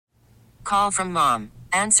Call from mom.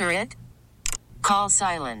 Answer it. Call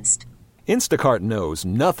silenced. Instacart knows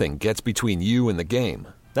nothing gets between you and the game.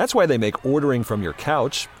 That's why they make ordering from your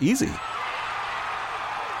couch easy.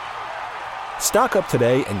 Stock up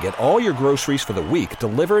today and get all your groceries for the week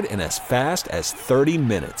delivered in as fast as 30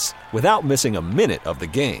 minutes without missing a minute of the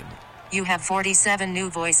game. You have 47 new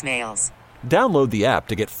voicemails. Download the app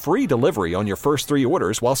to get free delivery on your first 3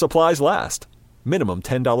 orders while supplies last. Minimum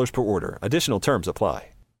 $10 per order. Additional terms apply.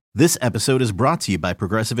 This episode is brought to you by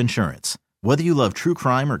Progressive Insurance. Whether you love true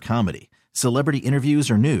crime or comedy, celebrity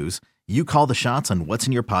interviews or news, you call the shots on what's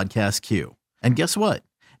in your podcast queue. And guess what?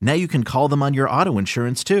 Now you can call them on your auto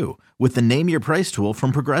insurance too with the Name Your Price tool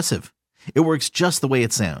from Progressive. It works just the way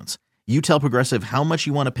it sounds. You tell Progressive how much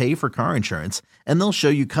you want to pay for car insurance, and they'll show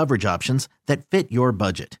you coverage options that fit your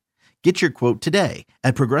budget. Get your quote today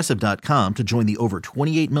at Progressive.com to join the over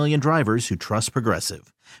 28 million drivers who trust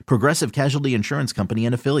Progressive. Progressive Casualty Insurance Company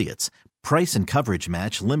and Affiliates. Price and coverage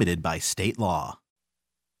match limited by state law.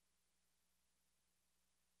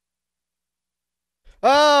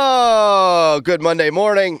 Oh, good Monday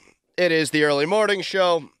morning. It is the early morning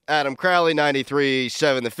show. Adam Crowley,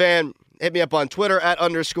 93.7 The Fan. Hit me up on Twitter at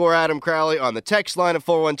 _Adam Crowley, on the text line at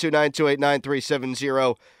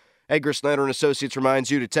 412-928-9370. Edgar Snyder and Associates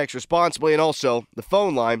reminds you to text responsibly, and also the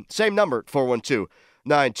phone line, same number,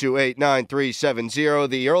 412-928-9370.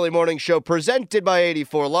 The early morning show presented by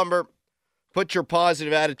 84 Lumber. Put your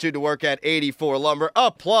positive attitude to work at 84 Lumber.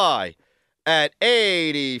 Apply at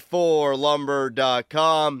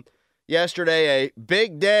 84lumber.com. Yesterday, a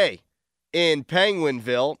big day in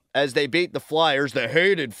Penguinville as they beat the Flyers, the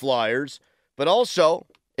hated Flyers. But also,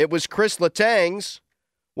 it was Chris Letang's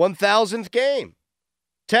 1,000th game.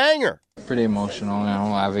 Tanger. Pretty emotional, you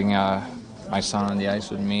know, having my son on the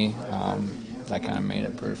ice with me. That kind of made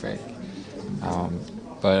it perfect.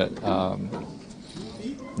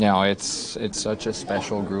 You know, it's such a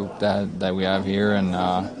special group that we have here, and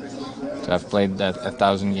to have played that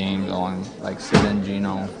 1,000 games along like Sid and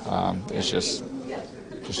Gino, it's just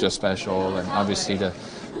special. And obviously the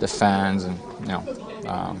fans, and you know,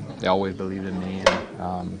 they always believed in me.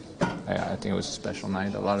 And I think it was a special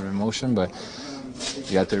night, a lot of emotion, but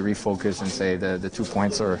you have to refocus and say the 2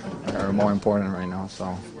 points are more important right now.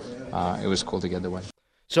 So it was cool to get the win.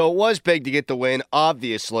 So it was big to get the win,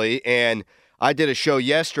 obviously, and I did a show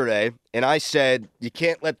yesterday, and I said you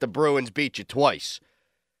can't let the Bruins beat you twice.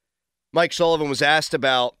 Mike Sullivan was asked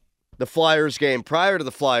about the Flyers game prior to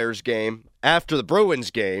the Flyers game, after the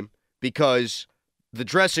Bruins game, because the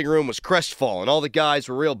dressing room was crestfallen. All the guys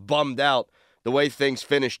were real bummed out the way things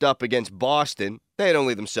finished up against Boston. They had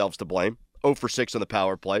only themselves to blame. 0 for 6 on the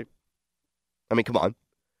power play. I mean, come on.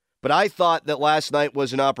 But I thought that last night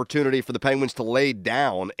was an opportunity for the Penguins to lay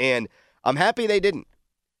down, and I'm happy they didn't.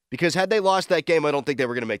 Because had they lost that game, I don't think they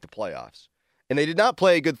were going to make the playoffs. And they did not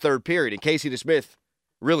play a good third period, and Casey DeSmith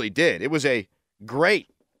really did. It was a great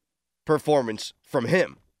performance from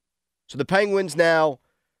him. So the Penguins now,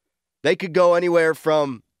 they could go anywhere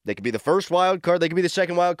from, they could be the first wild card, they could be the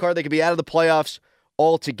second wild card, they could be out of the playoffs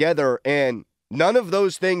altogether, and none of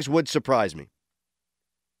those things would surprise me.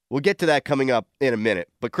 We'll get to that coming up in a minute.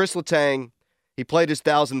 But Chris Letang, he played his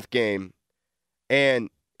 1,000th game, and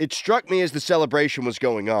it struck me as the celebration was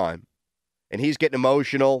going on, and he's getting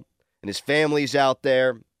emotional, and his family's out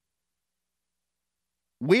there.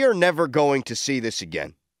 We are never going to see this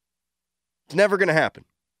again. It's never going to happen.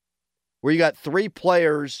 Where you got 3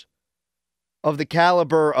 players of the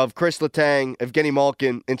caliber of Chris Letang, Evgeny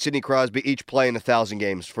Malkin, and Sidney Crosby each playing 1,000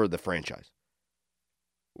 games for the franchise.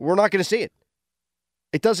 We're not going to see it.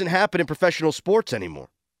 It doesn't happen in professional sports anymore.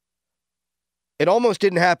 It almost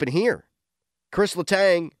didn't happen here. Chris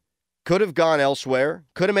Letang could have gone elsewhere,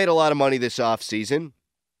 could have made a lot of money this offseason,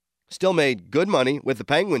 still made good money with the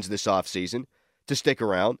Penguins this offseason to stick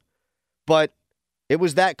around, but it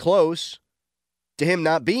was that close to him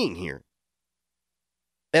not being here.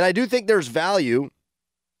 And I do think there's value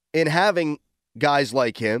in having guys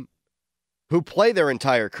like him who play their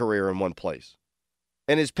entire career in one place.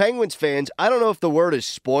 And as Penguins fans, I don't know if the word is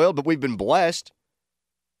spoiled, but we've been blessed.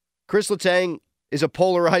 Chris Letang is a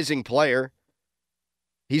polarizing player.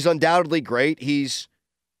 He's undoubtedly great. He's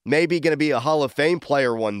maybe going to be a Hall of Fame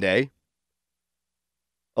player one day.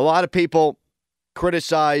 A lot of people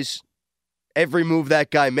criticize every move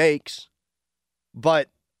that guy makes, but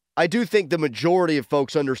I do think the majority of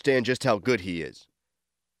folks understand just how good he is.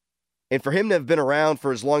 And for him to have been around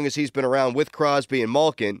for as long as he's been around with Crosby and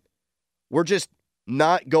Malkin, we're just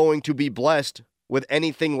not going to be blessed with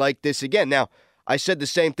anything like this again. Now, I said the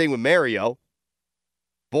same thing with Mario.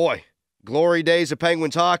 Boy, glory days of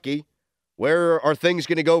Penguins hockey. Where are things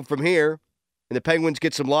going to go from here? and the Penguins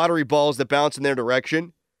get some lottery balls that bounce in their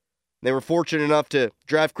direction. They were fortunate enough to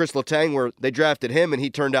draft Chris Letang, where they drafted him, and he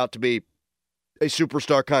turned out to be a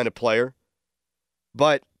superstar kind of player.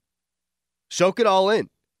 But soak it all in.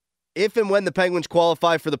 If and when the Penguins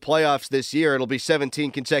qualify for the playoffs this year, it'll be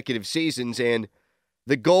 17 consecutive seasons, and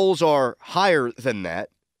the goals are higher than that.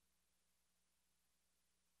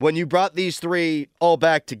 When you brought these three all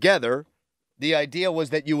back together, the idea was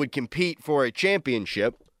that you would compete for a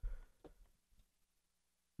championship.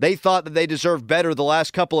 They thought that they deserved better the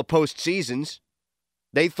last couple of postseasons.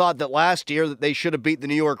 They thought that last year that they should have beat the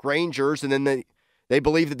New York Rangers, and then they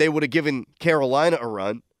believed that they would have given Carolina a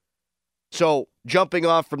run. So jumping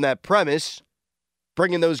off from that premise,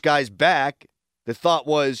 bringing those guys back, the thought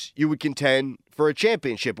was you would contend for a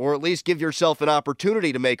championship, or at least give yourself an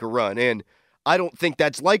opportunity to make a run. And I don't think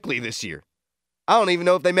that's likely this year. I don't even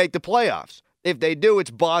know if they make the playoffs. If they do, it's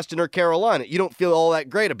Boston or Carolina. You don't feel all that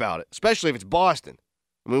great about it, especially if it's Boston.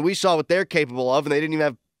 I mean, we saw what they're capable of, and they didn't even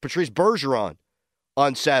have Patrice Bergeron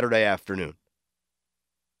on Saturday afternoon.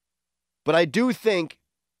 But I do think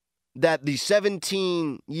that the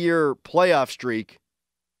 17-year playoff streak,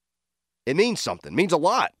 it means something. It means a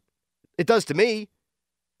lot. It does to me,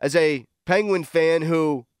 as a Penguin fan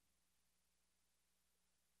who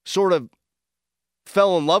sort of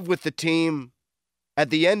fell in love with the team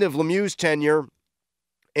at the end of Lemieux's tenure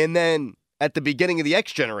and then at the beginning of the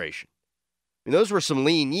X generation. I mean, those were some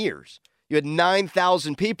lean years. You had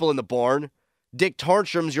 9,000 people in the barn. Dick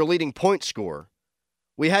Tarnstrom's your leading point scorer.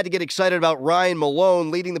 We had to get excited about Ryan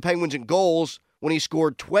Malone leading the Penguins in goals when he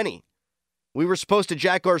scored 20. We were supposed to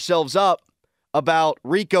jack ourselves up about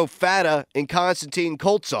Rico Fata and Konstantin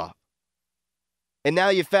Koltsov. And now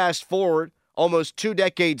you fast forward almost 2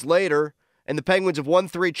 decades later, and the Penguins have won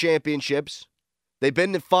 3 championships. They've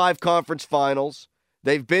been to 5 conference finals.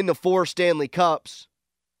 They've been to 4 Stanley Cups.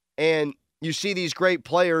 And you see these great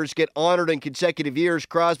players get honored in consecutive years,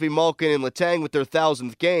 Crosby, Malkin, and Letang with their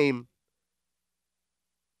 1,000th game.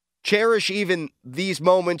 Cherish even these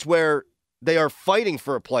moments where they are fighting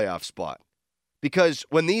for a playoff spot. Because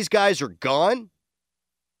when these guys are gone,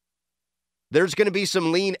 there's going to be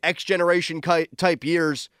some lean X-generation type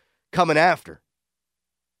years coming after.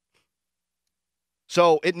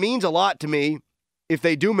 So it means a lot to me if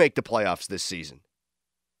they do make the playoffs this season.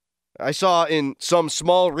 I saw in some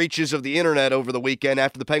small reaches of the internet over the weekend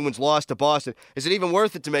after the Penguins lost to Boston, is it even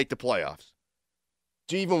worth it to make the playoffs?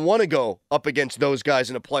 Do you even want to go up against those guys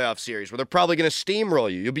in a playoff series where they're probably going to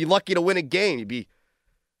steamroll you? You'll be lucky to win a game.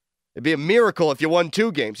 It'd be a miracle if you won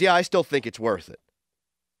 2 games. Yeah, I still think it's worth it.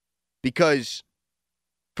 Because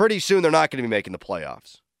pretty soon they're not going to be making the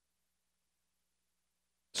playoffs.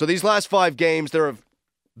 So these last 5 games, they're of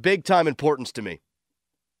big-time importance to me.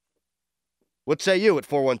 What say you at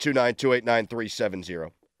 412-928-9370?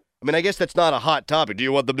 I mean, I guess that's not a hot topic. Do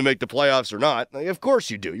you want them to make the playoffs or not? Of course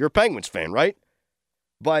you do. You're a Penguins fan, right?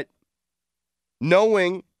 But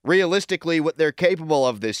knowing realistically what they're capable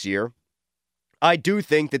of this year, I do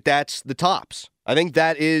think that that's the tops. I think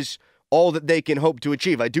that is all that they can hope to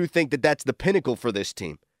achieve. I do think that that's the pinnacle for this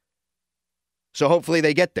team. So hopefully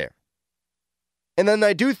they get there. And then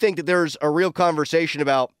I do think that there's a real conversation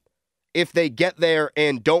about if they get there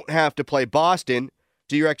and don't have to play Boston,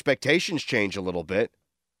 do your expectations change a little bit?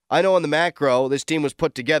 I know on the macro, this team was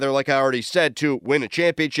put together, like I already said, to win a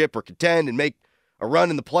championship or contend and make a run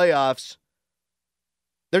in the playoffs.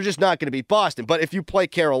 They're just not going to beat Boston. But if you play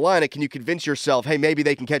Carolina, can you convince yourself, hey, maybe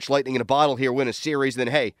they can catch lightning in a bottle here, win a series, and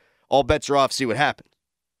then, hey, all bets are off, see what happens.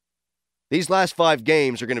 These last 5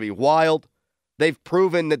 games are going to be wild. They've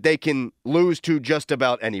proven that they can lose to just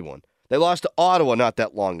about anyone. They lost to Ottawa not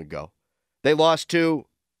that long ago. They lost to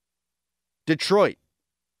Detroit.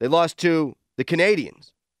 They lost to the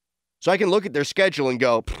Canadiens. So I can look at their schedule and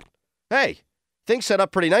go, hey, things set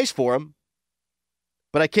up pretty nice for them.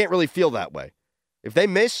 But I can't really feel that way. If they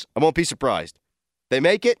miss, I won't be surprised. They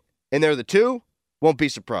make it, and they're the 2, won't be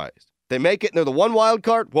surprised. They make it, and they're the 1 wild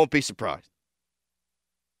card, won't be surprised.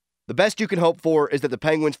 The best you can hope for is that the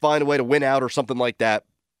Penguins find a way to win out or something like that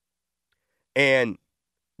and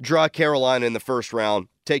draw Carolina in the first round,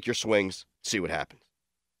 take your swings, see what happens.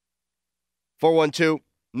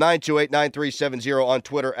 412-928-9370 on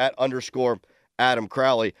Twitter at _Adam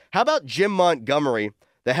Crowley. How about Jim Montgomery,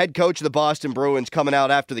 the head coach of the Boston Bruins, coming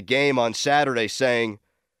out after the game on Saturday saying,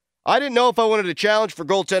 I didn't know if I wanted to challenge for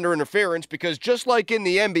goaltender interference because just like in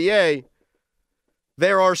the NBA,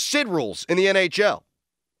 there are SID rules in the NHL.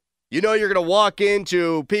 You know you're going to walk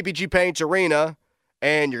into PPG Paints Arena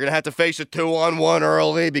and you're going to have to face a 2-on-1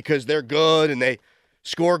 early because they're good and they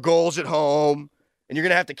score goals at home. And you're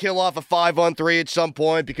going to have to kill off a 5-on-3 at some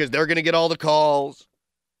point because they're going to get all the calls.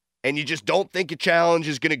 and you just don't think a challenge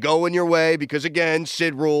is going to go in your way because, again,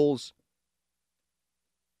 Sid rules.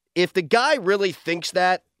 If the guy really thinks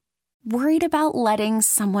that, Worried about letting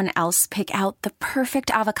someone else pick out the perfect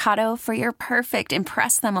avocado for your perfect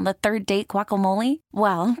impress them on the third date guacamole?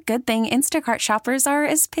 Well, good thing Instacart shoppers are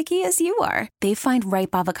as picky as you are. They find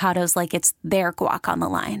ripe avocados like it's their guac on the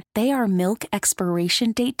line. They are milk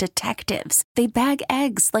expiration date detectives. They bag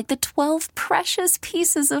eggs like the 12 precious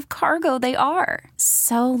pieces of cargo they are.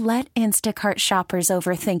 So let Instacart shoppers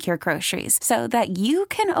overthink your groceries so that you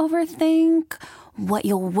can overthink what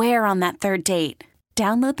you'll wear on that third date.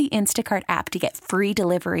 Download the Instacart app to get free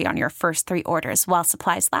delivery on your first 3 orders while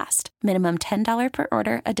supplies last. Minimum $10 per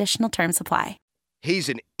order. Additional terms apply. he's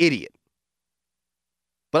an idiot.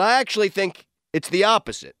 But I actually think it's the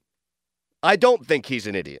opposite. I don't think he's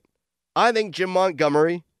an idiot. I think Jim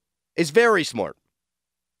Montgomery is very smart.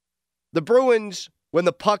 The Bruins, when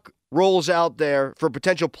the puck rolls out there for a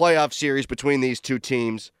potential playoff series between these two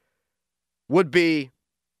teams, would be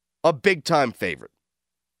a big-time favorite.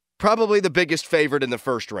 Probably the biggest favorite in the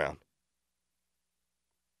first round.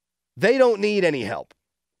 They don't need any help.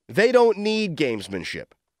 They don't need gamesmanship.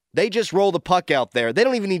 They just roll the puck out there. They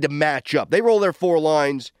don't even need to match up. They roll their 4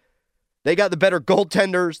 lines. They got the better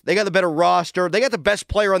goaltenders. They got the better roster. They got the best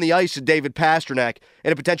player on the ice in David Pastrnak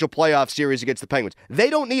in a potential playoff series against the Penguins. They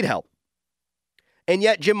don't need help. And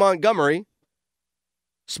yet Jim Montgomery,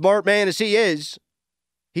 smart man as he is,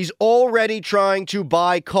 he's already trying to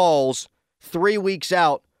buy calls 3 weeks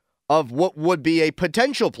out of what would be a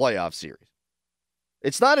potential playoff series.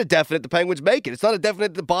 It's not a definite the Penguins make it. It's not a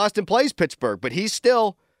definite that Boston plays Pittsburgh, but he's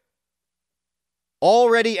still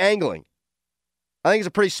already angling. I think it's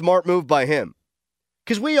a pretty smart move by him.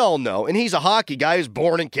 Because we all know, and he's a hockey guy who's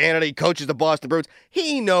born in Canada, he coaches the Boston Bruins.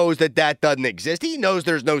 He knows that doesn't exist. He knows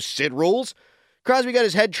there's no Sid rules. Crosby got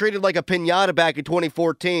his head treated like a piñata back in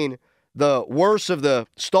 2014. The worst of the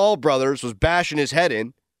Stahl brothers was bashing his head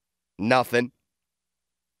in. Nothing.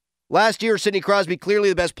 Last year, Sidney Crosby, clearly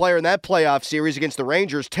the best player in that playoff series against the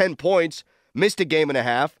Rangers, 10 points, missed a game and a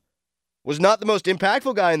half. Was not the most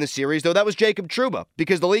impactful guy in the series, though that was Jacob Trouba,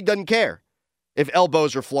 because the league doesn't care if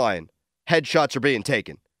elbows are flying, headshots are being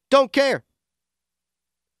taken. Don't care.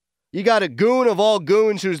 You got a goon of all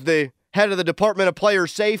goons who's the head of the Department of Player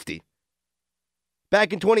Safety.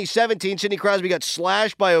 Back in 2017, Sidney Crosby got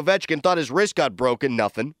slashed by Ovechkin, thought his wrist got broken,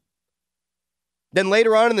 nothing. Then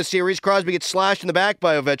later on in the series, Crosby gets slashed in the back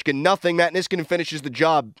by Ovechkin, nothing. Matt Niskanen finishes the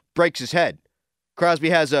job, breaks his head. Crosby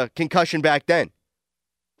has a concussion back then.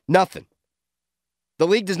 Nothing. The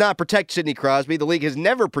league does not protect Sidney Crosby. The league has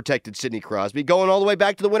never protected Sidney Crosby, going all the way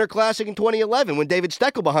back to the Winter Classic in 2011 when David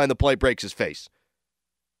Steckel behind the plate breaks his face.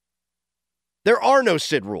 There are no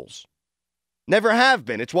Sid rules. Never have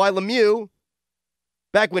been. It's why Lemieux,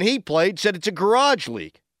 back when he played, said it's a garage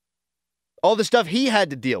league. All the stuff he had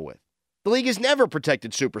to deal with. The league has never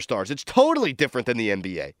protected superstars. It's totally different than the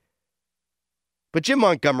NBA. But Jim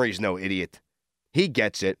Montgomery's no idiot. He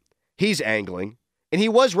gets it. He's angling. And he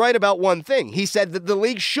was right about one thing. He said that the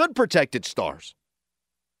league should protect its stars.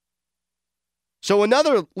 So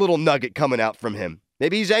another little nugget coming out from him.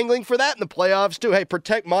 Maybe he's angling for that in the playoffs too. Hey,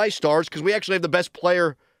 protect my stars because we actually have the best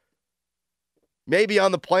player maybe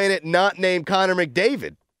on the planet not named Connor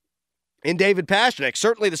McDavid in David Pastrnak.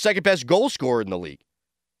 Certainly the second best goal scorer in the league.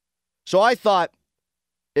 So I thought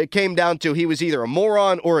it came down to he was either a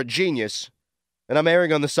moron or a genius, and I'm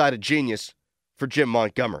erring on the side of genius for Jim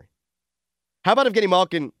Montgomery. How about Evgeny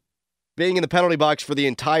Malkin being in the penalty box for the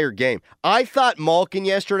entire game? I thought Malkin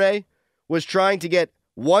yesterday was trying to get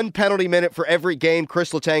 1 penalty minute for every game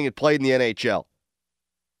Chris Letang had played in the NHL.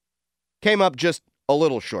 Came up just a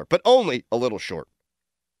little short, but only a little short.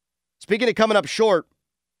 Speaking of coming up short,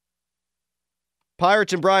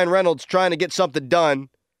 Pirates and Bryan Reynolds trying to get something done.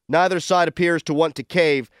 Neither side appears to want to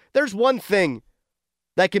cave. There's one thing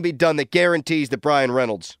that can be done that guarantees that Bryan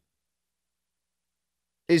Reynolds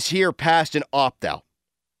is here past an opt-out.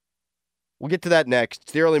 We'll get to that next.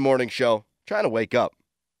 It's the early morning show. I'm trying to wake up.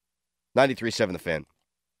 93.7 The Fan.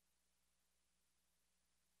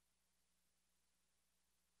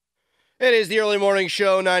 It is the early morning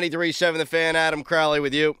show. 93.7 The Fan. Adam Crowley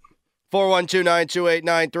with you.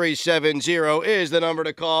 412-928-9370 is the number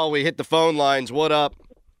to call. We hit the phone lines. What up?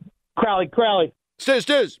 Crowley.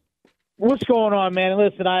 Stiz. What's going on, man?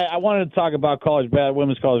 Listen, I wanted to talk about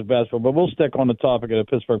women's college basketball, but we'll stick on the topic of the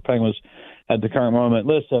Pittsburgh Penguins at the current moment.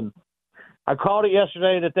 Listen, I called it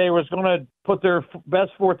yesterday that they was going to put their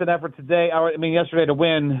best forth in effort yesterday to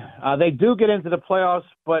win. They do get into the playoffs,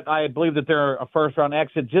 but I believe that they're a first-round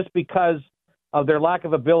exit just because of their lack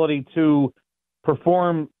of ability to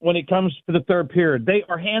perform when it comes to the third period. They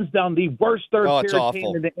are hands down the worst third period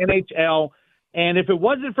team in the NHL. And if it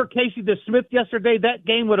wasn't for Casey DeSmith yesterday, that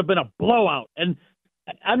game would have been a blowout. And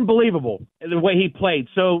unbelievable the way he played.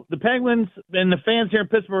 So the Penguins and the fans here in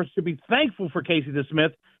Pittsburgh should be thankful for Casey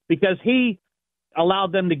DeSmith because he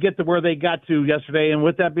allowed them to get to where they got to yesterday. And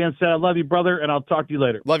with that being said, I love you, brother, and I'll talk to you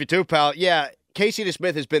later. Love you too, pal. Yeah, Casey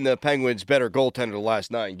DeSmith has been the Penguins' better goaltender the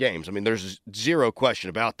last 9 games. I mean, there's zero question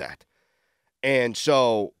about that. And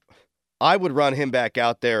so I would run him back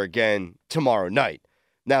out there again tomorrow night.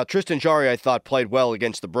 Now, Tristan Jarry, I thought, played well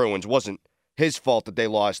against the Bruins. It wasn't his fault that they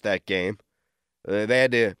lost that game. They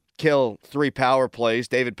had to kill 3 power plays.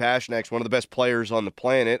 David Pastrnak's one of the best players on the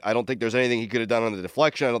planet. I don't think there's anything he could have done on the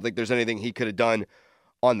deflection. I don't think there's anything he could have done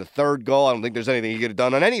on the third goal. I don't think there's anything he could have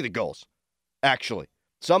done on any of the goals, actually.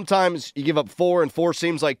 Sometimes you give up 4, and 4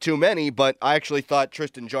 seems like too many, but I actually thought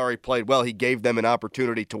Tristan Jarry played well. He gave them an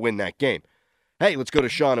opportunity to win that game. Hey, let's go to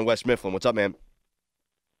Sean in West Mifflin. What's up, man?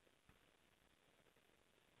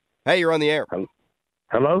 Hey, you're on the air.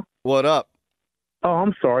 Hello? What up? Oh,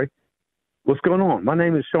 I'm sorry. What's going on? My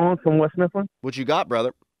name is Sean from West Mifflin. What you got,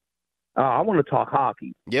 brother? I want to talk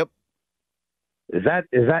hockey. Yep. Is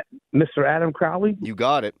that Mr. Adam Crowley? You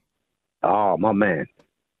got it. Oh, my man.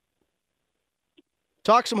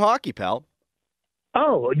 Talk some hockey, pal.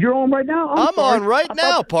 Oh, you're on right now? I'm sorry. on right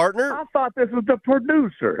now, partner. I thought this was the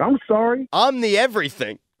producer. I'm sorry. I'm the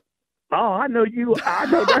everything. Oh, I know you. I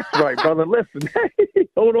know that's right, brother. Listen,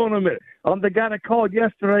 hold on a minute. I'm the guy that called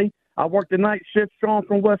yesterday. I worked the night shift, Sean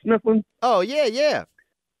from West Mifflin. Oh, yeah. Yeah.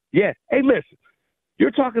 Hey, listen,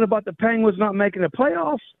 you're talking about the Penguins not making the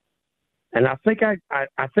playoffs, and I think I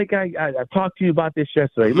talked to you about this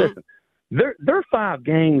yesterday. Mm-hmm. Listen, their 5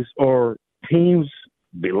 games are teams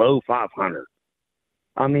below 500.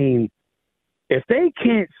 I mean, if they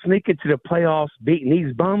can't sneak into the playoffs beating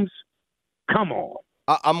these bums, come on.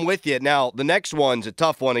 I'm with you. Now, the next one's a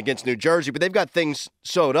tough one against New Jersey, but they've got things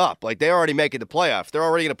sewed up. Like, they're already making the playoffs. They're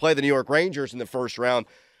already going to play the New York Rangers in the first round.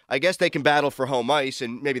 I guess they can battle for home ice,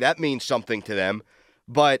 and maybe that means something to them.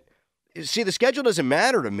 But, see, the schedule doesn't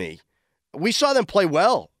matter to me. We saw them play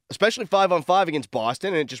well, especially 5-on-5 against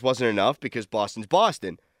Boston, and it just wasn't enough because Boston's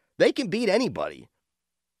Boston. They can beat anybody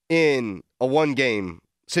in a one-game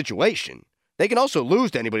situation. They can also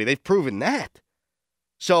lose to anybody. They've proven that.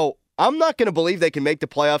 So, I'm not going to believe they can make the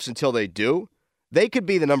playoffs until they do. They could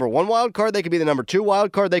be the number 1 wild card. They could be the number 2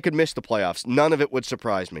 wild card. They could miss the playoffs. None of it would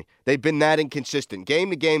surprise me. They've been that inconsistent, game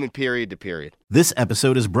to game and period to period. This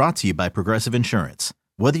episode is brought to you by Progressive Insurance.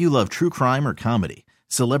 Whether you love true crime or comedy,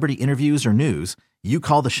 celebrity interviews or news, you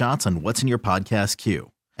call the shots on what's in your podcast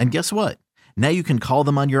queue. And guess what? Now you can call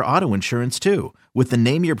them on your auto insurance too with the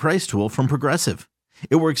Name Your Price tool from Progressive.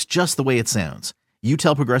 It works just the way it sounds. You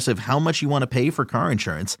tell Progressive how much you want to pay for car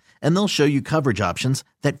insurance, and they'll show you coverage options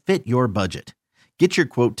that fit your budget. Get your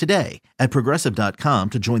quote today at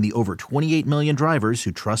Progressive.com to join the over 28 million drivers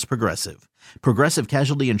who trust Progressive. Progressive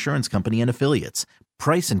Casualty Insurance Company and Affiliates.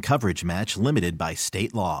 Price and coverage match limited by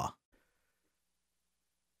state law.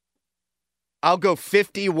 I'll go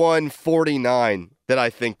 51-49 that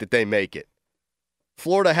I think that they make it.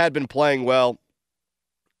 Florida had been playing well,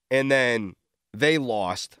 and then they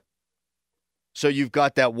lost. So you've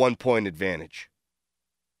got that 1-point advantage.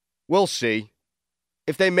 We'll see.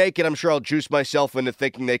 If they make it, I'm sure I'll juice myself into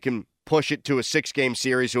thinking they can push it to a 6-game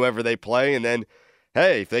series, whoever they play. And then,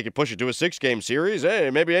 hey, if they can push it to a 6-game series, hey,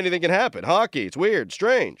 maybe anything can happen. Hockey, it's weird,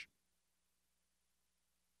 strange.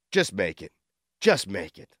 Just make it. Just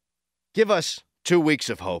make it. Give us 2 weeks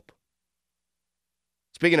of hope.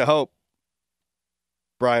 Speaking of hope,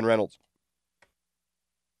 Bryan Reynolds.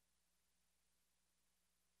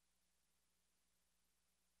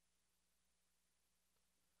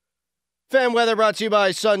 Fan weather brought to you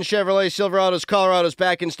by Sun Chevrolet. Silverado's, Colorado's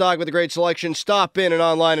back in stock with a great selection. Stop in and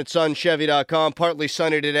online at sunchevy.com. Partly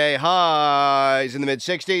sunny today. Highs in the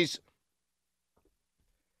mid-60s.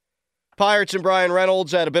 Pirates and Bryan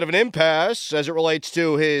Reynolds had a bit of an impasse as it relates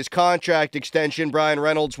to his contract extension. Bryan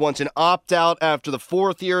Reynolds wants an opt-out after the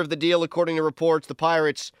 4th year of the deal, according to reports. The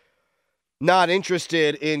Pirates not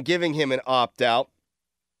interested in giving him an opt-out.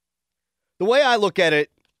 The way I look at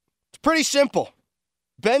it, it's pretty simple.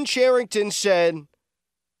 Ben Cherington said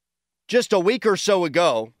just a week or so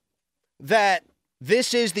ago that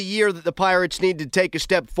this is the year that the Pirates need to take a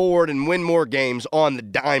step forward and win more games on the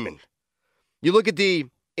diamond. You look at the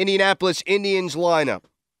Indianapolis Indians lineup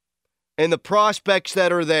and the prospects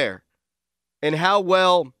that are there and how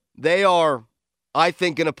well they are, I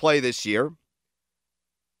think, going to play this year.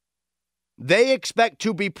 They expect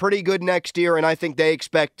to be pretty good next year, and I think they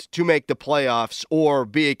expect to make the playoffs or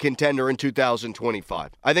be a contender in 2025.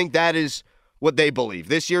 I think that is what they believe.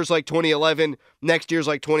 This year's like 2011, next year's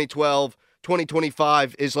like 2012,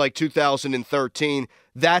 2025 is like 2013.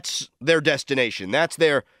 That's their destination. That's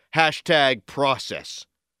their hashtag process.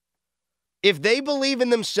 If they believe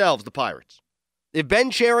in themselves, the Pirates, if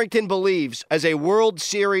Ben Cherington believes as a World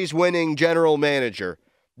Series winning general manager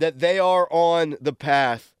that they are on the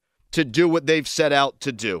path to do what they've set out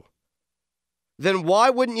to do, then why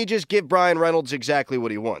wouldn't you just give Bryan Reynolds exactly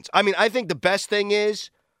what he wants? I mean, I think the best thing is,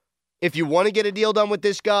 if you want to get a deal done with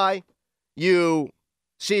this guy, you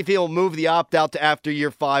see if he'll move the opt-out to after year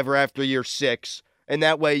 5 or after year 6, and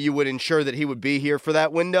that way you would ensure that he would be here for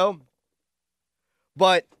that window.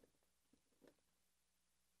 But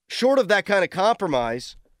short of that kind of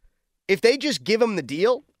compromise, if they just give him the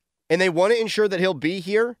deal and they want to ensure that he'll be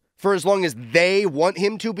here for as long as they want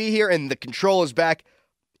him to be here and the control is back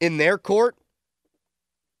in their court,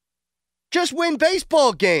 just win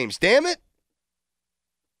baseball games, damn it.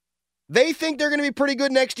 They think they're going to be pretty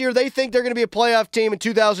good next year. They think they're going to be a playoff team in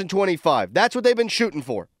 2025. That's what they've been shooting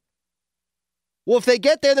for. Well, if they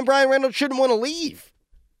get there, then Bryan Reynolds shouldn't want to leave.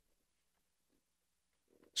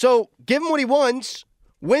 So give him what he wants,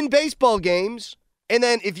 win baseball games, and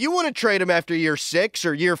then if you want to trade him after year 6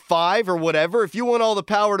 or year 5 or whatever, if you want all the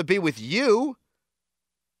power to be with you,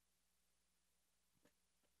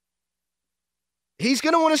 he's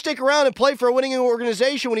going to want to stick around and play for a winning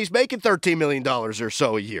organization when he's making $13 million or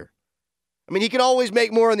so a year. I mean, he can always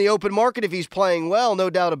make more in the open market if he's playing well, no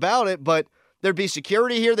doubt about it, but there'd be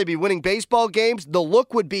security here. They'd be winning baseball games. The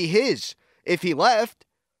look would be his if he left.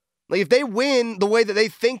 Like, if they win the way that they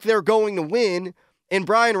think they're going to win and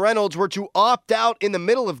Bryan Reynolds were to opt out in the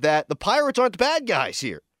middle of that, the Pirates aren't the bad guys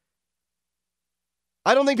here.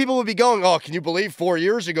 I don't think people would be going, oh, can you believe 4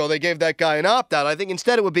 years ago they gave that guy an opt-out? I think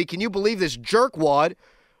instead it would be, can you believe this jerkwad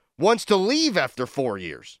wants to leave after 4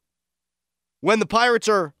 years? When the Pirates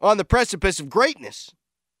are on the precipice of greatness.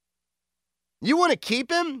 You want to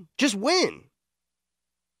keep him? Just win.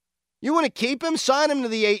 You want to keep him? Sign him to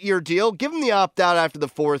the 8-year deal. Give him the opt-out after the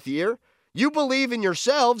 4th year. You believe in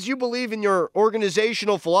yourselves. You believe in your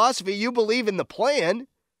organizational philosophy. You believe in the plan.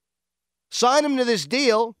 Sign him to this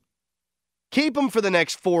deal. Keep him for the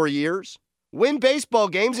next 4 years. Win baseball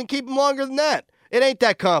games and keep him longer than that. It ain't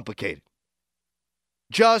that complicated.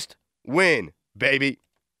 Just win, baby.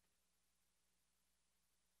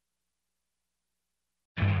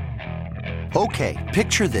 Okay,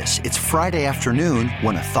 picture this. It's Friday afternoon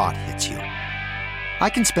when a thought hits you. I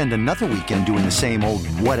can spend another weekend doing the same old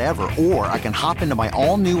whatever, or I can hop into my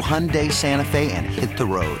all-new Hyundai Santa Fe and hit the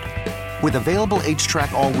road. With available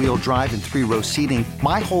H-Track all-wheel drive and 3-row seating,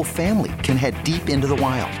 my whole family can head deep into the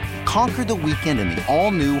wild. Conquer the weekend in the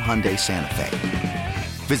all-new Hyundai Santa Fe.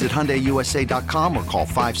 Visit HyundaiUSA.com or call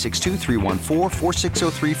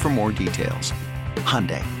 562-314-4603 for more details.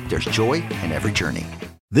 Hyundai, there's joy in every journey.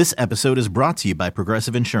 This episode is brought to you by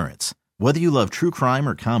Progressive Insurance. Whether you love true crime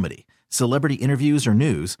or comedy, celebrity interviews or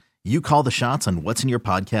news, you call the shots on what's in your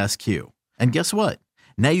podcast queue. And guess what?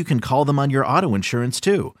 Now you can call them on your auto insurance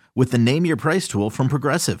too with the Name Your Price tool from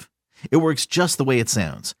Progressive. It works just the way it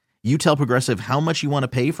sounds. You tell Progressive how much you want to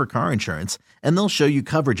pay for car insurance, and they'll show you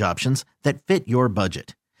coverage options that fit your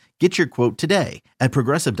budget. Get your quote today at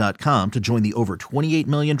Progressive.com to join the over 28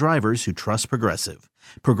 million drivers who trust Progressive.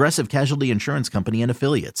 Progressive Casualty Insurance Company and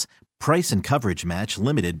Affiliates. Price and coverage match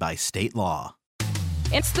limited by state law.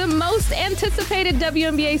 It's the most anticipated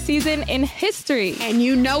WNBA season in history. And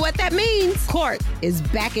you know what that means. Court is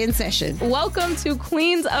back in session. Welcome to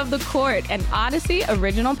Queens of the Court, an Odyssey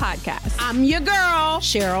original podcast. I'm your girl,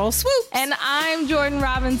 Cheryl Swoop. And I'm Jordan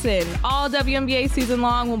Robinson. All WNBA season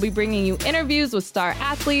long, we'll be bringing you interviews with star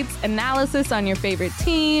athletes, analysis on your favorite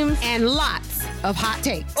teams, and lots of hot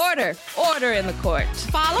takes. Order in the court.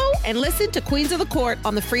 Follow and listen to Queens of the Court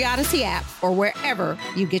on the free Odyssey app or wherever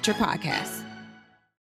you get your podcasts.